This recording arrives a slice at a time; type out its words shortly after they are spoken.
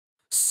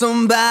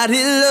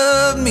Somebody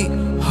love me,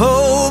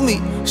 hold me,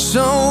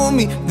 show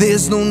me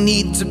there's no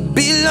need to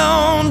be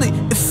lonely.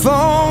 If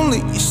only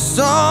you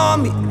saw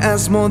me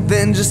as more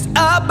than just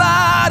a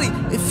body.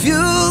 If you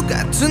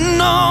got to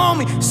know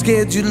me,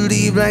 scared you'd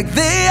leave like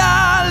they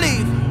are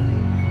leaving.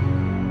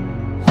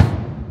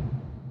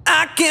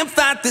 I can't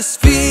fight this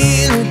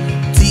feeling,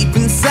 deep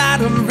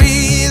inside I'm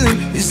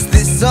reeling. Is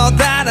this all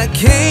that I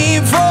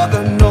came for?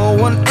 Got no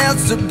one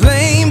else to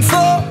blame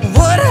for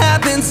what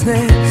happens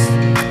next.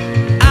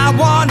 I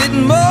wanted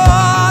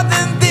more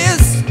than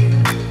this.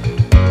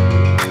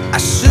 I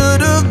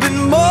should have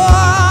been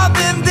more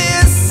than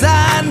this.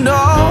 I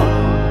know.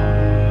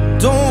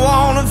 Don't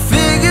wanna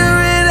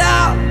figure it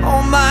out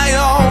on my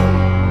own.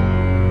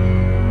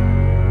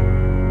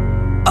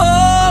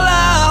 All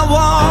I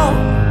want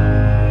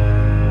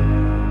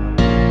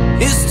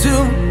is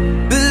to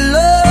belong.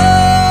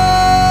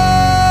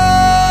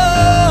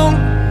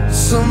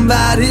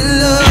 Somebody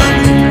love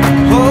me,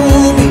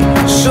 hold me,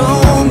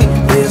 show me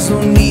there's no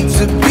need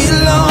to be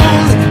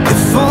lonely.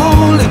 If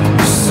only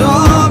you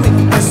saw me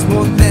as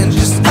more than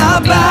just a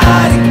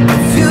body.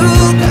 If you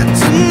got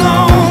to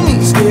know me,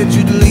 scared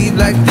you'd leave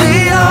like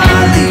they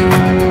are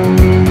leaving.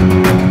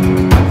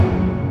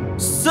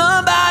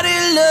 Somebody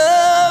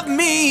love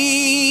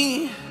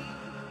me.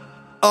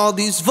 All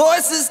these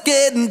voices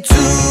getting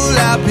too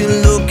loud,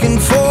 been looking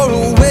for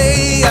a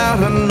way out.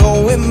 I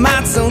know it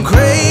might sound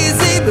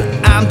crazy, but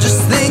I'm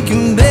just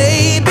thinking,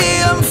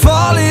 baby, I'm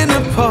falling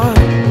apart.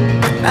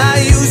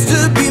 I used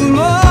to be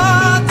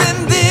more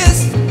than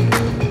this.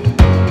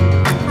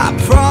 I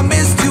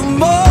promised you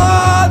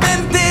more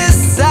than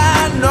this. I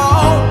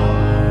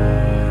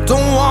know.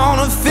 Don't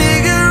wanna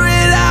figure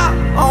it out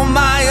on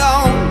my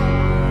own.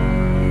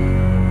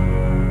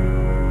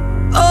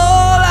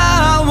 All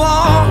I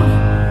want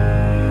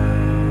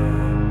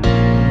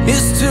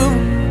is to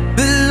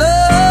belong.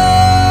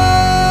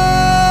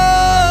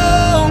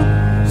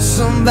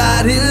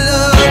 Somebody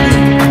love me,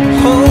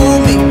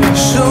 hold me,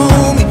 show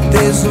me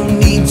there's no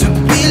need to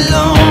be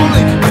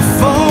lonely.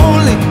 If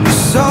only you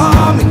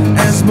saw me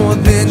as more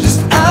than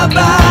just a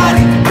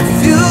body. If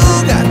you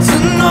got to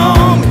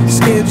know me,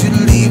 scared you'd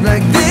leave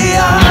like they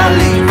are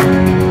leaving.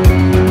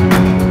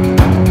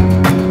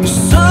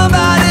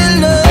 Somebody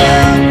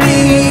love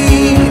me.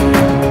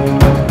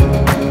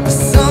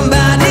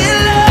 Somebody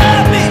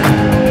love me.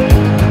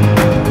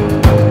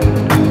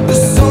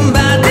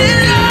 Somebody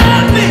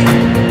love me.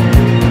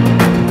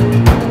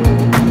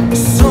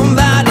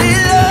 Somebody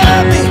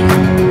love me.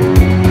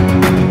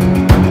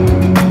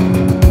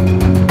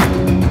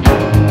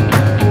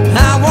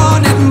 I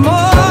wanted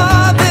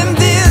more than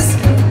this.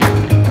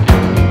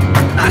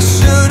 I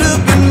should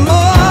have been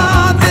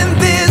more than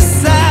this.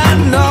 I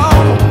know.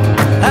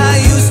 I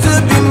used to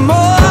be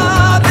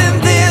more than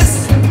this.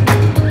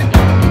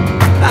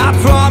 I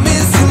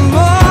promised you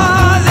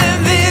more than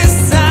this.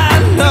 I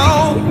know.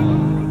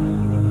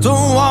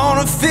 Don't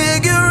wanna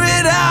figure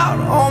it out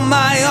on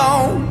my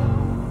own.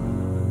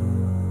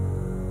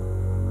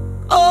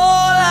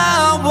 All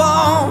I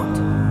want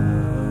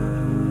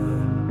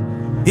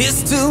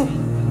is to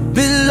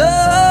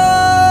belong.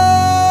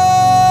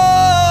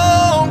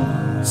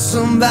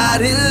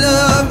 Somebody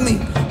love me,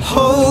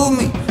 hold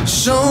me,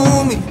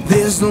 show me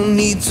there's no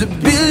need to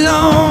be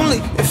lonely.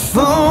 If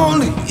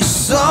only you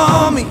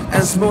saw me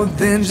as more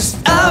than just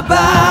a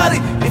body.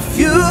 If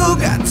you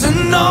got to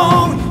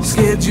know me,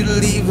 scared you'd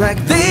leave like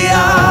they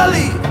are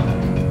leaving.